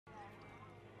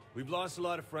We've lost a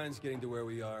lot of friends getting to where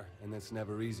we are, and that's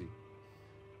never easy.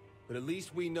 But at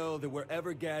least we know that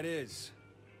wherever Gad is,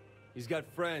 he's got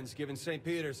friends giving St.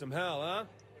 Peter some hell,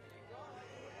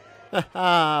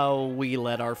 huh? We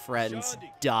let our friends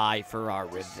die for our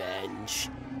revenge.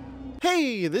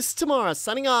 Hey, this is Timmara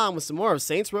signing on with some more of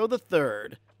Saints Row the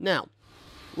Third. Now,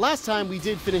 last time we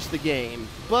did finish the game,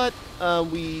 but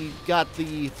we got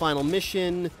the final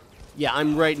mission. Yeah,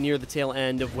 I'm right near the tail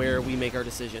end of where we make our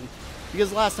decision.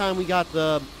 Because last time we got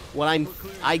what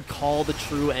I'd call the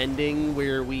true ending,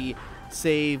 where we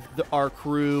save our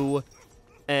crew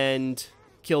and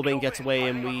Killbane gets away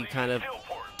and we kind of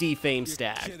defame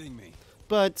Stag.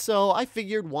 But so I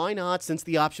figured, why not, since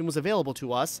the option was available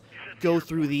to us, go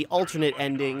through the alternate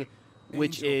ending,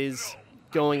 which is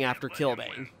going after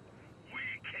Killbane.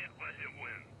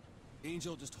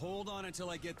 Angel, just hold on until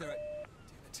I get there.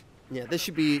 Yeah, this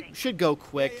should go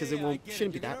quick because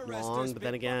shouldn't be that long. But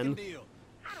then again,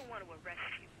 I don't want to arrest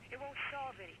you. It won't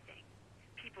solve anything.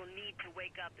 People need to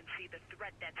wake up and see the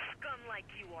threat that scum like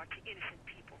you are to innocent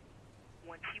people.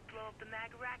 Once you blow up the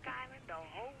Magarac Island, the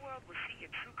whole world will see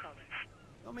your true colors.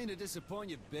 Don't mean to disappoint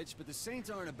you, bitch, but the Saints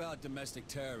aren't about domestic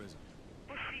terrorism.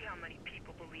 We'll see how many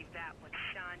people believe that when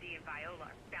Shandi and Viola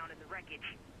are found in the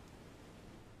wreckage.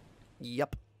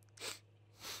 Yep.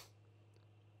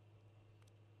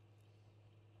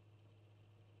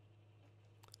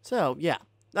 So, yeah,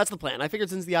 that's the plan. I figured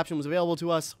since the option was available to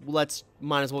us,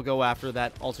 might as well go after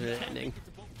that alternate ending.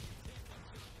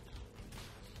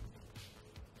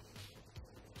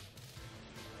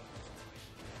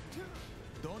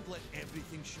 Don't let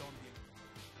everything show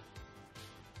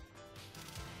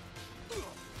me.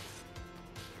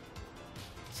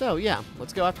 So, yeah,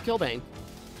 let's go after Killbane.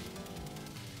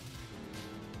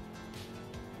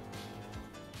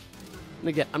 And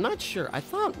again, I'm not sure. I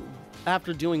thought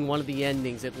after doing one of the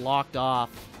endings, it locked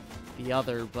off the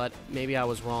other, but maybe I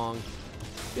was wrong.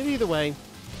 But either way,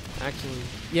 actually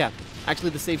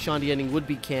the Save Shandi ending would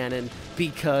be canon,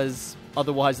 because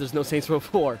otherwise there's no Saints Row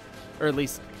 4. Or at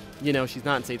least, you know, she's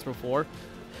not in Saints Row 4.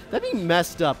 That'd be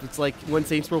messed up. It's like when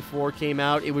Saints Row 4 came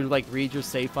out, it would like read your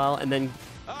save file and then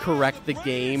correct the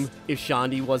game if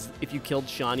you killed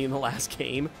Shandi in the last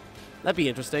game. That'd be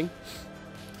interesting.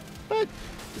 But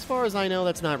as far as I know,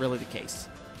 that's not really the case.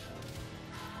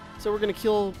 So we're going to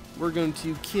kill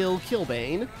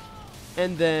Killbane,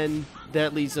 and then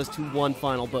that leads us to one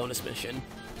final bonus mission.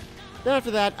 Then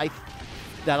after that,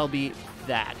 that'll be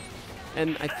that.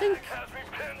 And I think...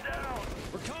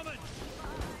 We're coming.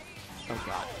 Oh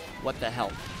god, what the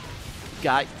hell?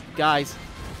 Guys.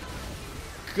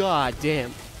 God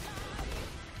damn.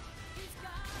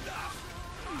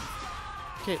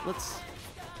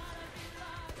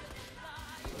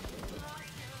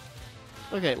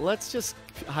 Okay, let's just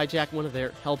hijack one of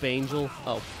their help Angel.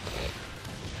 Oh.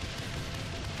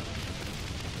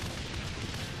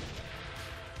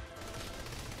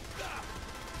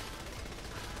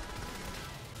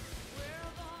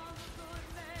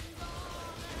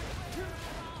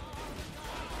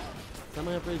 Is that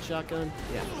my upgraded shotgun?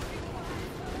 Yeah.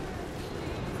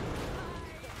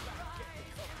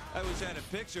 I wish I had a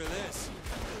picture of this.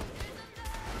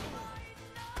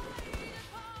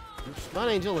 Come on,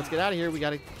 Angel, let's get out of here. We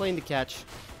got a plane to catch.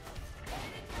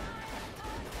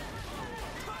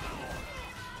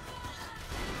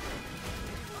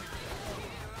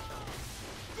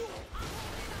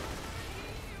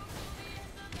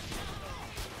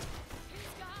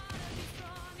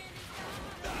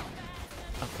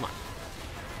 Oh, come on.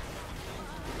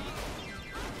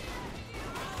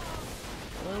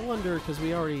 I wonder, because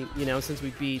we already, since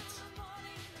we beat...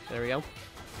 There we go.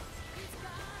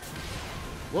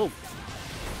 Whoa.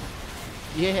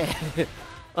 Yeah.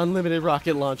 Unlimited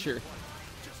rocket launcher.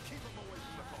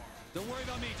 Don't worry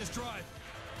about me, just drive.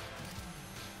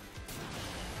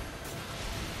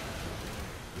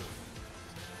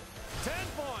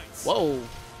 Points. Whoa.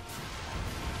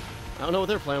 I don't know what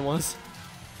their plan was.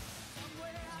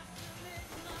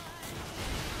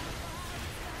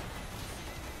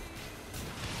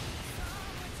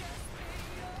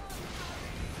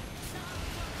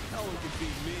 No one can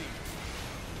beat me.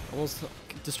 Almost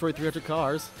destroyed 300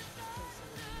 cars.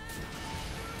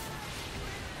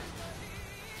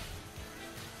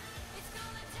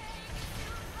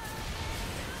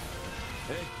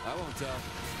 Hey, I won't tell.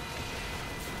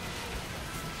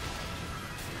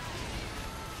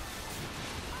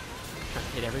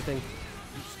 Hit everything.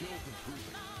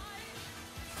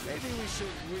 Maybe we should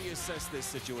reassess this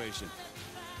situation.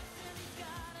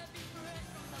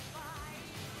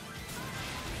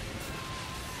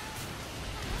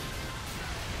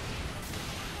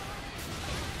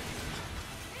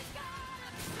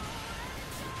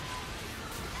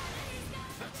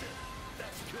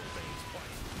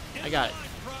 got it.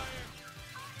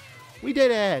 We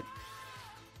did it!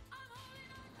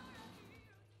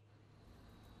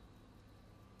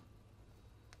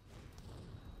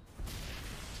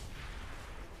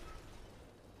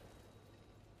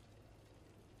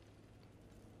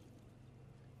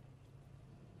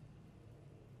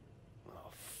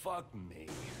 Fuck me.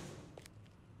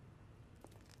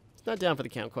 It's not down for the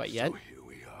count quite yet. So here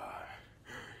we are.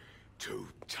 Two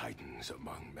titans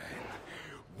among men,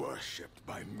 worshipped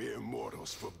by mere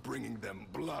mortals for bringing them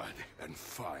blood and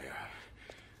fire.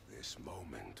 This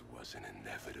moment was an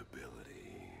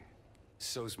inevitability.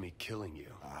 So's me killing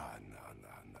you.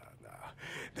 No.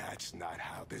 That's not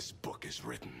how this book is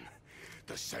written.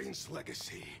 The Saint's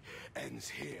legacy ends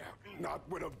here, not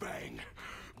with a bang,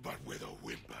 but with a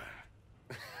whimper.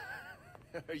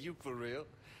 Are you for real?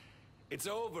 It's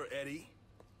over, Eddie.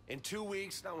 In 2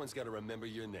 weeks, no one's gonna remember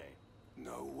your name.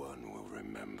 No one will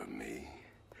remember me.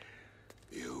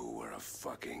 You were a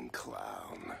fucking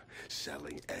clown,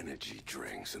 selling energy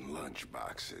drinks and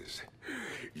lunchboxes.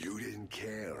 You didn't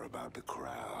care about the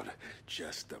crowd,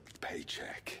 just a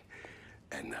paycheck.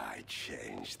 And I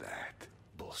changed that.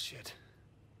 Bullshit.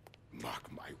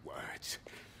 Mark my words.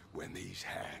 When these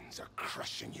hands are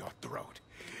crushing your throat,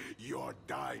 your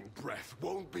dying breath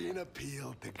won't be an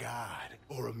appeal to God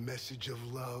or a message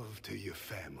of love to your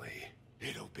family.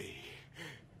 It'll be,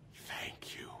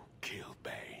 thank you,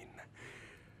 Kilbane.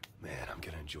 Man, I'm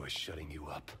gonna enjoy shutting you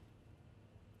up.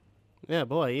 Yeah,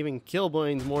 boy, even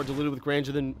Kilbane's more diluted with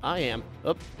grandeur than I am.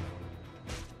 Up.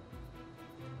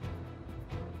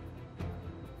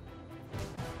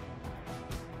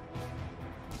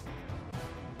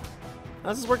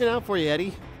 How's this working out for you,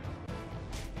 Eddie?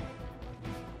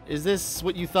 Is this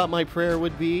what you thought my prayer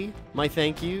would be? My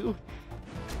thank you?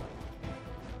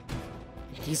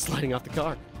 He's sliding off the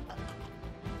car.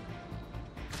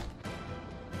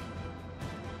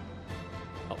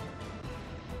 Oh.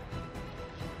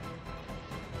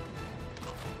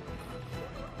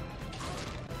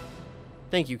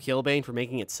 Thank you, Kilbane, for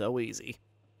making it so easy.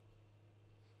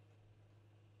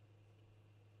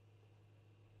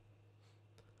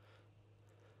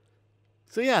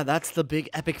 So yeah, that's the big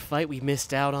epic fight we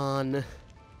missed out on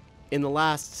in the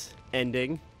last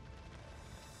ending.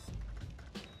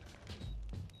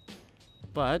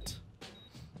 But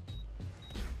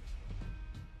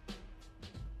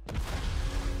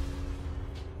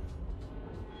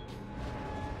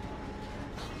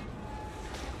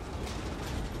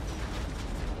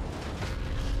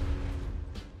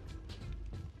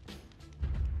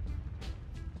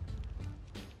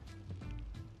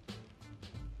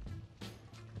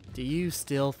do you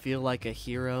still feel like a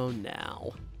hero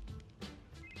now?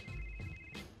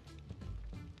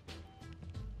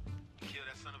 Kill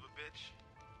that son of a bitch?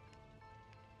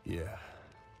 Yeah.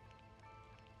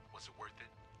 Was it worth it?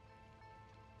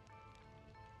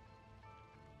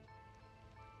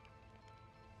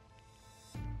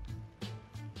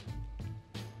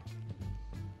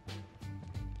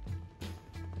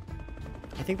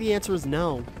 I think the answer is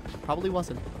no. Probably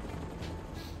wasn't.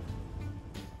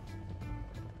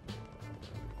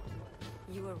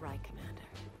 You were right, Commander.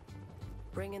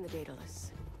 Bring in the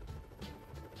dataless.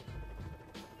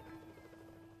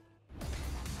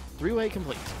 Three-way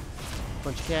complete.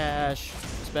 Bunch of cash,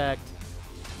 respect,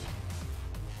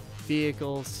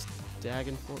 vehicles,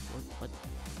 Dagon for what?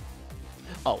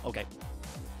 Oh, okay.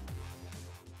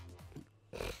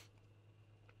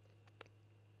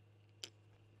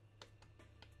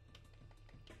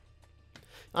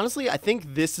 Honestly, I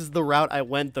think this is the route I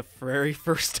went the very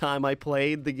first time I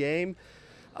played the game.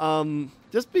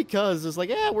 Just because it's like,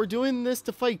 yeah, we're doing this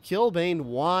to fight Kilbane,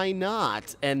 why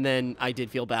not? And then I did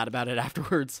feel bad about it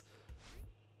afterwards.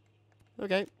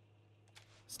 Okay.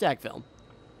 Stag film.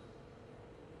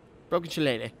 Broken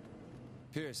Shillelagh.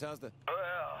 Pierce, how's the... Well,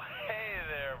 hey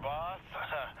there, boss.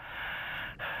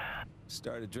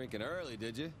 Started drinking early,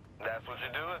 did you? That's what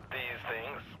you do with these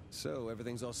things. So,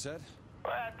 everything's all set?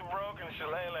 We're at the Broken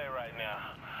Shillelagh right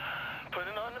now.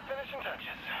 Putting on the finishing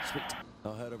touches. Sweet.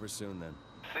 I'll head over soon then.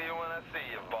 See you when I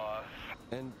see you, boss.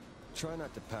 And try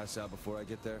not to pass out before I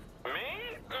get there. Me?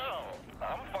 No,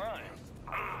 I'm fine.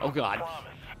 Oh, God.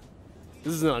 Promise.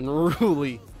 This is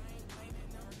unruly.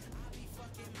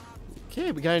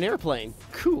 Okay, we got an airplane.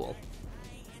 Cool.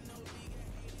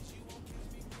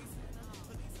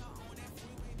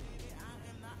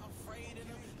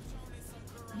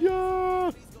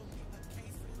 Yeah!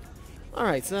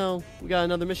 Alright, so we got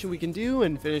another mission we can do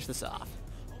and finish this off.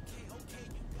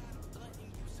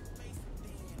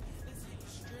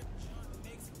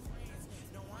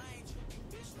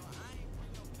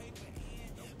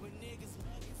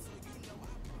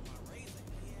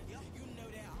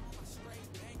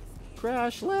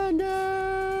 Crash landing!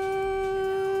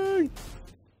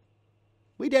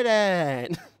 We did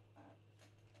it!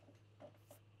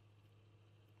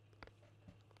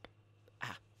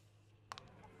 Ah.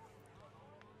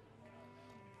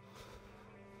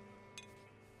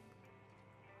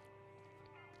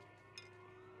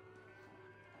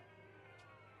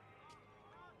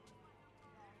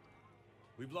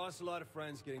 We've lost a lot of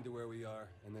friends getting to where we are,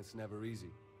 and that's never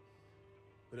easy.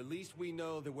 But at least we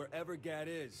know that wherever Gad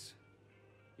is,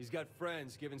 he's got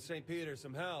friends giving St. Peter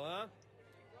some hell,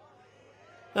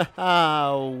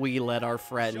 huh? We let our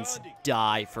friends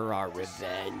die for our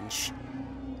revenge.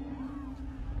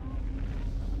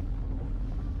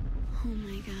 Oh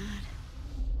my god.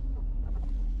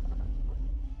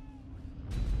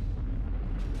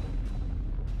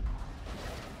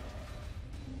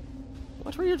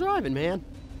 Watch where you're driving, man.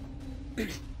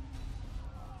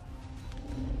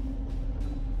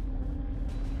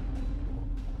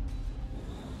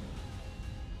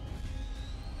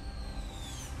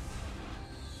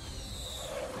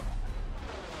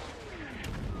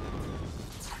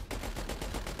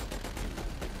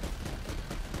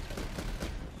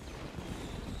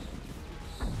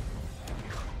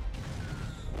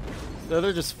 So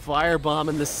they're just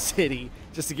firebombing the city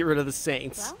just to get rid of the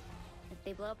Saints. Well, if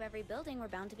they blow up every building, we're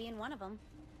bound to be in one of them.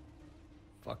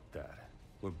 Fuck that.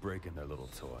 We're breaking their little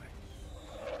toy.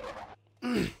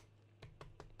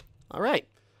 All right.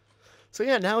 So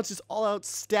yeah, now it's just all out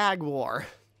stag war.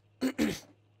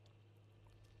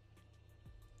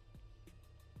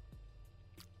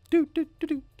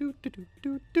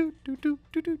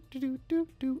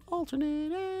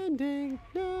 Alternate ending.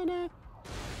 Na, na.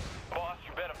 Boss,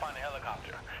 you better find a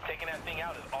helicopter. Taking that thing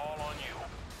out is all on you.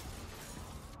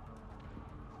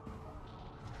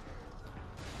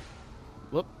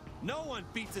 Whoop. No one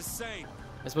beats a Saint.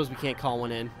 I suppose we can't call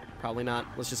one in. Probably not.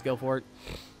 Let's just go for it.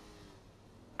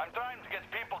 I'm trying to get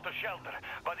people to shelter,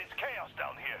 but it's chaos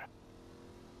down here.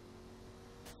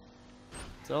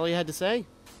 Is that all you had to say?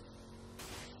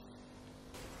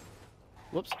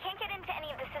 Whoops. I can't get into any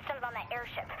of the systems on that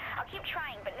airship. I'll keep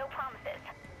trying, but no promises.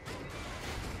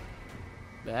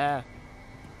 Ah.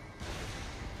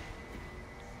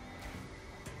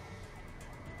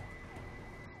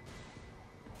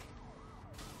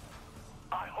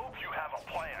 I hope you have a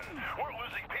plan. We're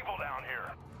losing people down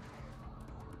here.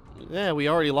 Yeah, we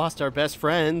already lost our best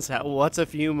friends. What's a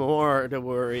few more to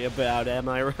worry about, am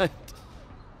I right?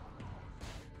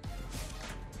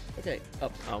 Okay.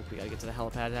 Oh, we gotta get to the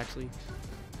helipad, actually.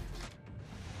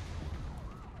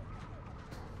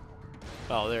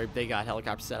 Oh, they got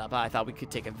helicopters set up. I thought we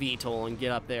could take a VTOL and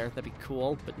get up there. That'd be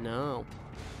cool, but no.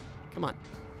 Come on.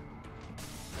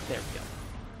 There we go.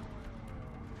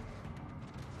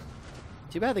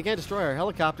 Too bad they can't destroy our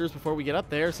helicopters before we get up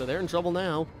there, so they're in trouble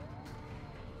now.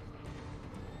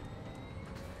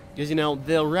 Because, you know,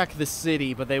 they'll wreck the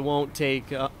city, but they won't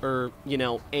take, or, you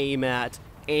know, aim at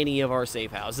any of our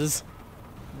safe houses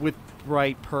with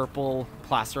bright purple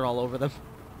plaster all over them.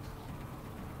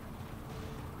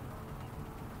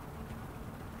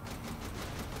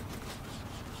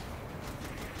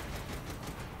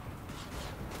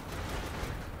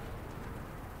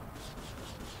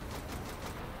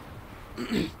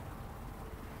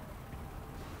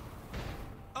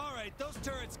 All right, those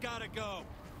turrets gotta go.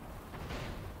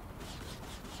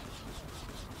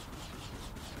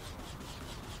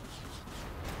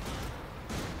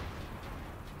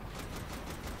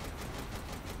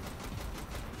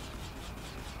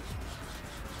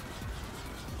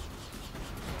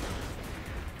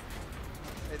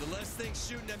 Hey, the less things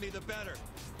shooting at me, the better.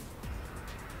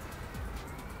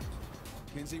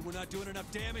 Kinsey, we're not doing enough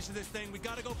damage to this thing. We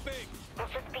gotta go big.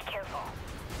 Let's just be careful.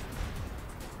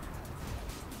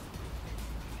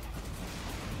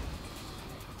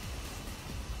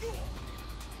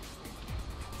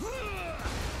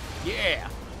 Yeah!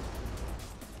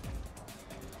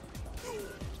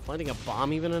 Planting a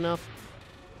bomb even enough?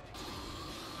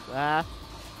 Ah.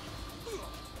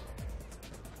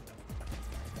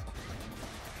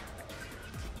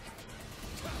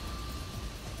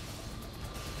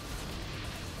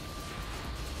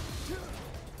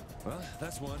 Well,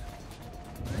 that's one.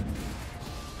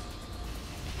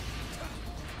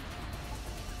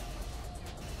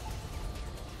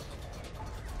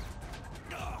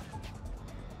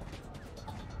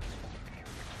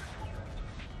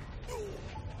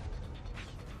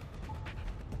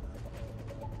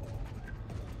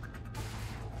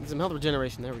 Need some health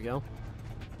regeneration. There we go.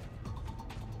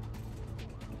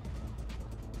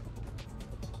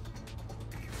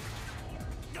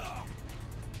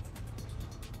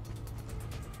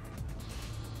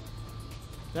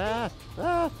 Ah!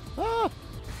 Ah! Ah!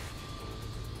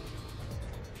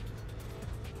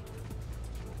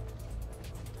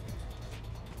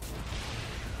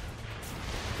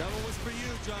 one was for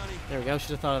you, Johnny. There we go.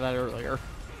 Should have thought of that earlier.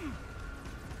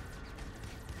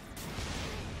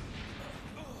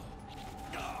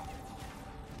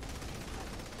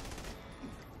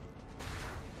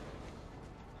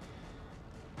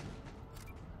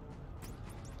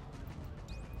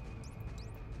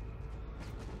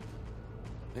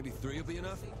 Maybe 3 will be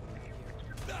enough?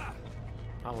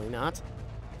 Probably not.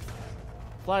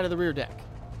 Fly to the rear deck.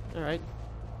 Alright.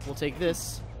 We'll take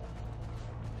this.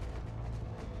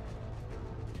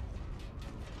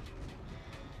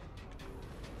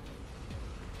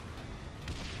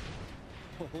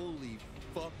 Holy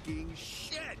fucking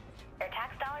shit! Your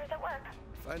tax dollars at work.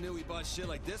 If I knew we bought shit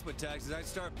like this with taxes, I'd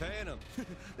start paying them.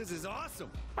 This is awesome.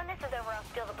 When this is over, I'll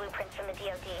steal the blueprints from the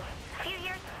DOD. A few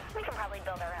years, we can probably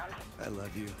build our own. I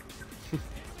love you.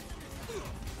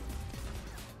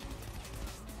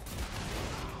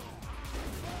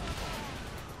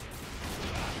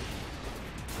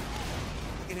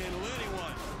 I can handle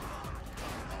anyone.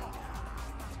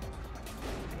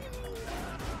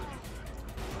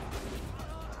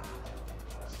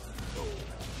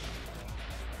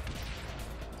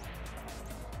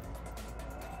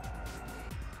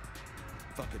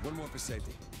 Fuck it, one more for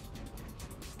safety.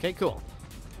 Okay, cool.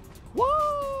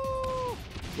 Whoa!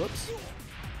 Whoops.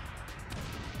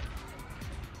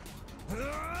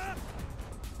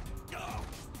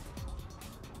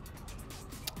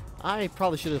 I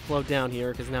probably should have flowed down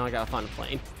here because now I gotta find a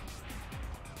plane.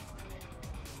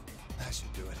 That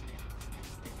should do it.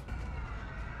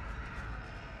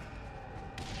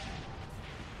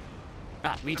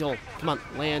 Ah, VTOL. Come on,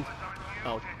 land.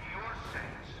 Oh.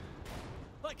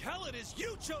 Like hell it is,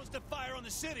 you chose to fire on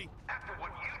the city! After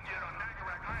what you did on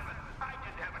Nagarak Island, I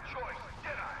didn't have a choice,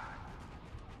 did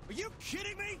I? Are you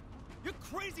kidding me? Your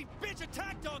crazy bitch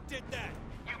attack dog did that!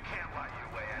 You can't lie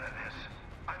your way out of this.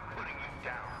 I'm putting you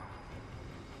down.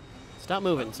 Stop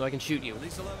moving so I can shoot you. At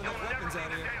least I'll have You'll enough never weapons leave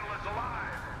out the here. Daedalus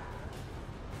alive.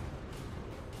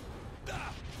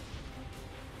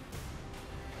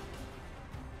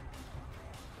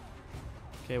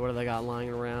 Okay, what do they got lying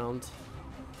around?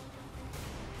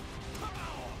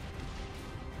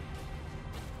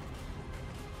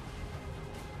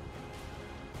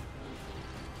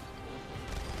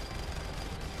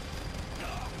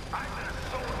 I've been a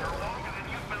soldier longer than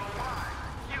you've been alive.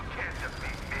 You can't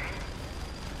defeat me.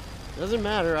 Doesn't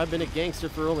matter, I've been a gangster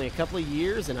for only a couple of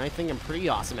years and I think I'm pretty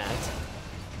awesome at it. This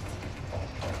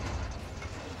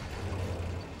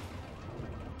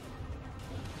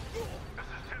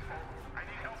is Temple. I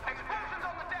need help. Explosions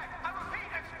on the deck! I repeat,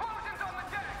 explosions on the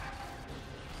deck!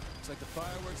 Looks like the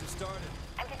fireworks have started.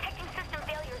 I'm detecting system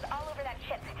failures all over that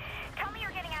ship. Tell me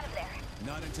you're getting out of there.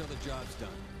 Not until the job's done.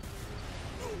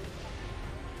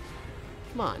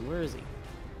 Come on, where is he?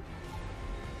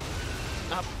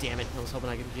 Oh, damn it. I was hoping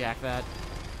I could jack that.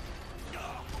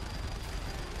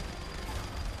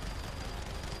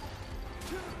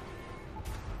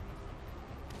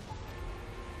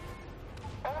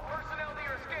 All personnel to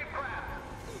your escape craft.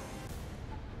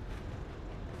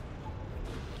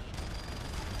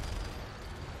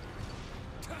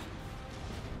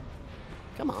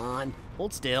 Come on,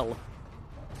 hold still.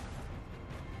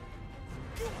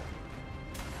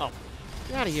 Oh,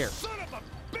 get out of here. Son of a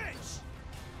bitch!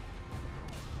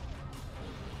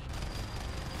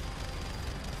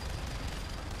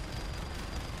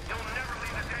 You'll never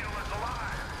leave the Daedalus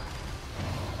alive.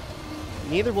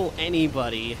 Neither will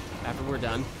anybody after we're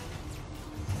done.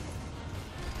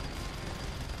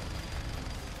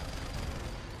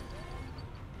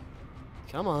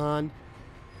 Come on.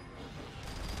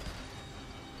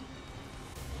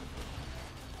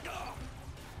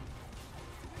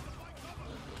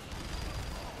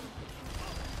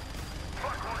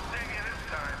 Fuck won't save you this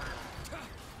time.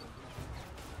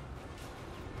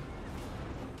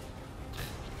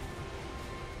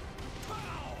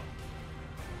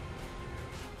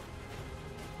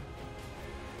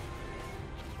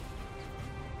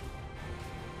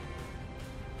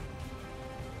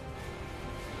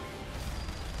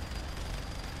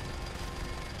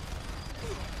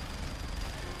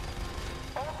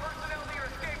 All personnel to your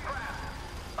escape craft.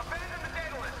 Abandon the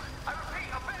Daedalus. I repeat,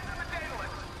 abandon the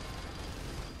Daedalus.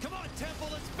 Come on, Temple,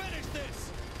 let's finish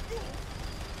this!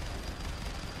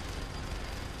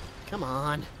 Come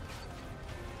on.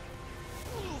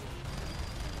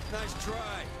 Nice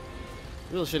try.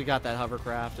 Really should have got that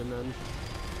hovercraft and then...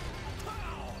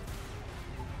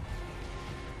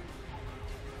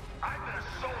 I've been a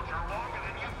soldier longer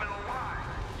than you've been alive.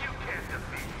 You can't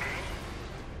defeat me.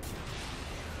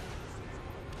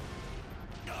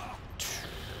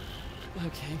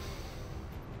 Okay.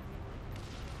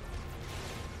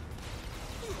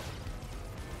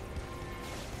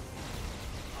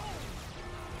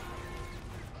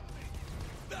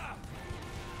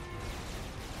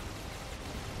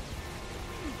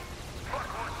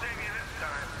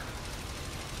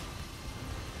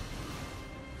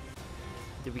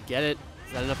 Did we get it?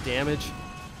 Is that enough damage?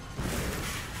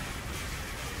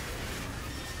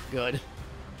 Good.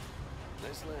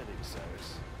 Nice landing,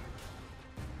 Cyrus.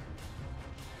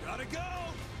 Gotta go!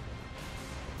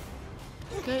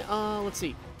 Okay, let's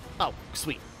see. Oh,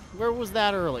 sweet. Where was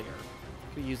that earlier?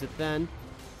 Could use it then.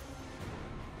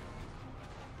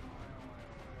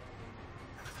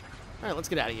 Alright, let's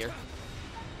get out of here.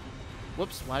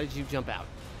 Whoops, why did you jump out?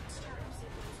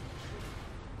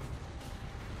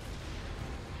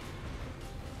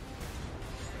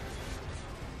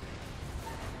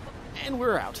 And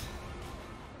we're out.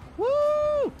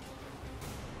 Woo!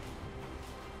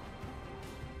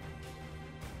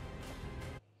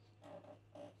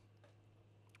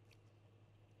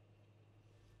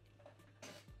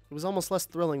 It was almost less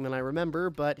thrilling than I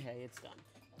remember, but hey, it's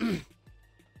done.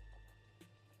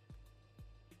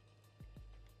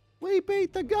 We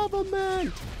beat the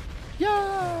government!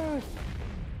 Yeah!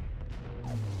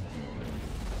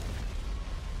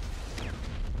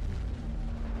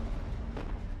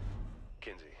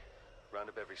 Kinsey, round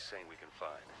up every saint we can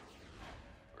find.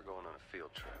 We're going on a field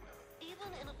trip.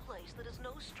 Even in a place that is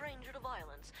no stranger to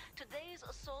violence, today's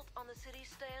assault on the city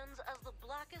stands as the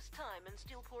blackest time in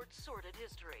Steelport's sordid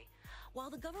history.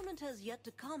 While the government has yet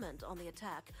to comment on the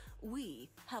attack, we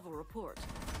have a report.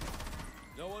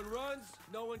 No one runs,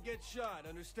 no one gets shot,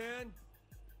 understand?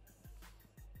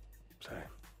 Same.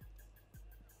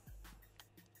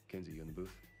 Kinsey, you in the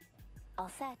booth? All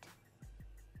set.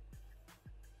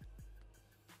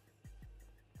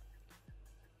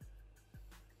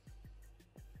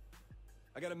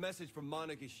 I got a message from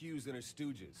Monica Hughes and her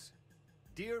stooges.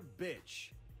 Dear bitch,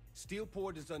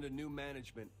 Steelport is under new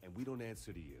management and we don't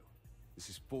answer to you. This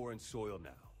is foreign soil now.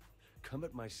 Come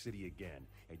at my city again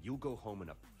and you'll go home in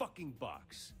a fucking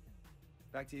box.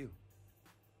 Back to you.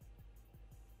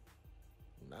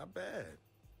 Not bad.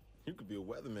 You could be a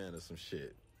weatherman or some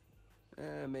shit.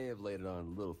 I may have laid it on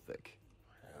a little thick.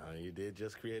 You did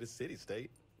just create a city-state.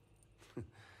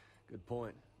 Good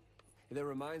point. Hey, that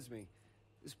reminds me,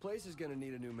 this place is gonna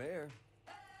need a new mayor.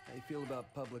 How you feel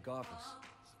about public office?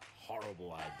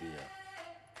 Horrible idea.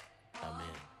 I'm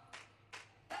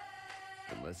in.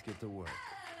 Then let's get to work.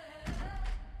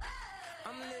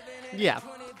 Yeah.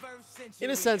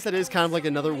 In a sense, that is kind of like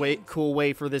another cool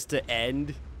way for this to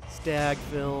end. Stag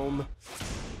film.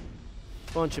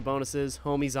 Bunch of bonuses.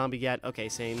 Homie, zombie get. Okay,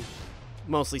 same.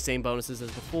 Mostly same bonuses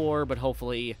as before, but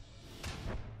hopefully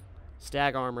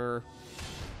stag armor.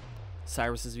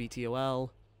 Cyrus's VTOL.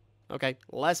 Okay,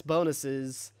 less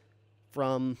bonuses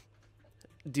from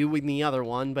doing the other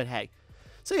one, but hey.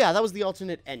 So yeah, that was the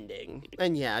alternate ending.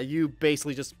 And yeah, you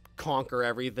basically just conquer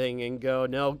everything and go,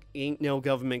 no, ain't no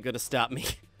government gonna stop me.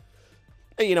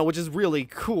 You know, which is really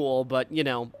cool, but, you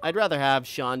know, I'd rather have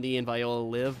Shaundi and Viola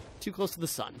live too close to the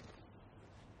sun.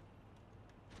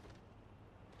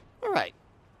 Alright.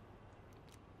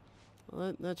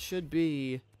 Well, that should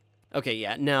be... Okay,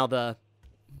 yeah, now the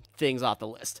things off the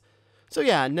list. So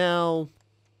yeah, now...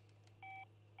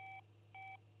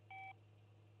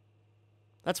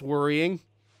 That's worrying.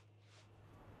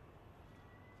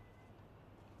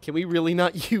 Can we really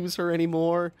not use her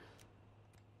anymore?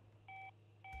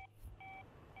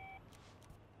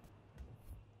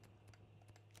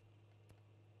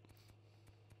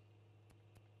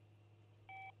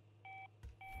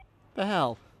 The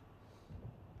hell?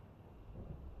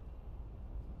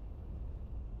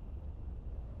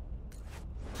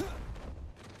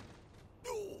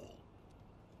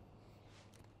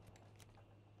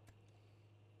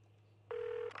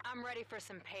 I'm ready for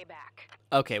some payback.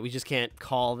 Okay, we just can't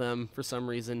call them for some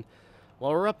reason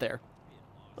while we're up there.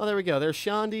 Oh, there we go. There's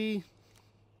Shaundi.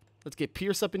 Let's get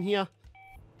Pierce up in here.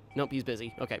 Nope, he's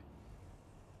busy. Okay.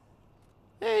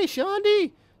 Hey,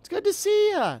 Shaundi! It's good to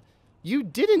see ya! You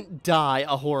didn't die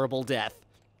a horrible death.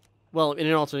 Well, in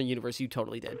an alternate universe, you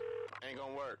totally did. Ain't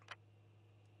gonna work.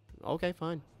 Okay,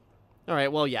 fine.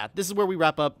 Alright, well, yeah. This is where we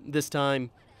wrap up this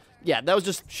time. Yeah, that was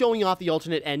just showing off the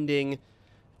alternate ending.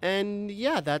 And,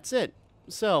 yeah, that's it.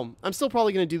 So, I'm still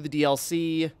probably going to do the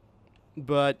DLC.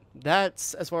 But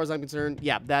that's, as far as I'm concerned,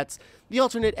 yeah, that's the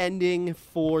alternate ending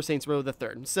for Saints Row the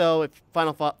 3rd. So, if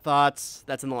final thoughts,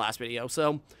 that's in the last video.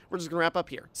 So, we're just going to wrap up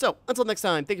here. So, until next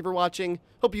time, thank you for watching.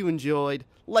 Hope you enjoyed.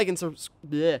 Like and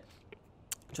subscribe.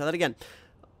 Try that again.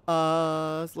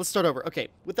 Let's start over. Okay,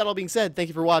 with that all being said, thank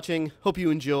you for watching. Hope you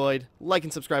enjoyed. Like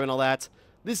and subscribe and all that.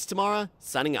 This is Timmara,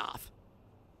 signing off.